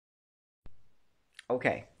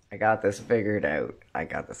Okay, I got this figured out. I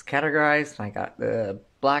got this categorized. I got the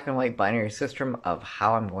black and white binary system of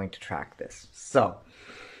how I'm going to track this. So,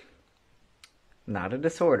 not a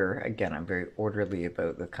disorder. Again, I'm very orderly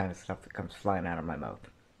about the kind of stuff that comes flying out of my mouth.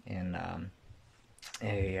 And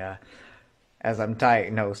a as I'm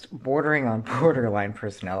diagnosed, bordering on borderline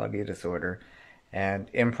personality disorder, and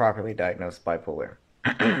improperly diagnosed bipolar.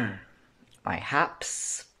 My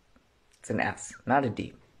HAPS, it's an S, not a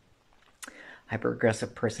D.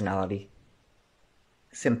 Hyperaggressive personality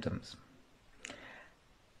symptoms.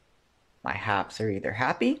 My HAPS are either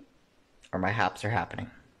happy or my HAPS are happening.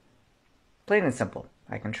 Plain and simple.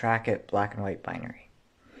 I can track it black and white binary.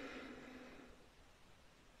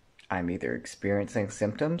 I'm either experiencing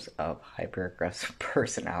symptoms of hyperaggressive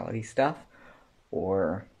personality stuff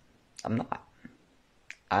or I'm not.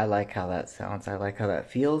 I like how that sounds. I like how that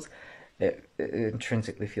feels. It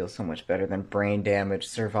intrinsically feels so much better than brain damage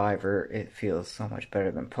survivor. It feels so much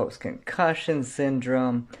better than post concussion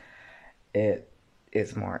syndrome. It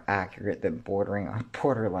is more accurate than bordering on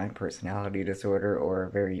borderline personality disorder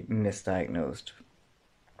or very misdiagnosed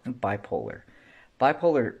bipolar.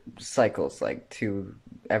 Bipolar cycles like 2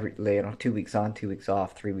 weeks on, 2 weeks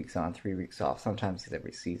off, 3 weeks on, 3 weeks off. Sometimes it's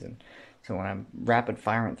every season. So when I'm rapid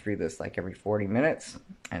firing through this like every 40 minutes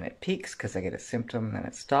and it peaks because I get a symptom and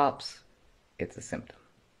it stops, it's a symptom.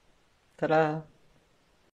 Ta-da!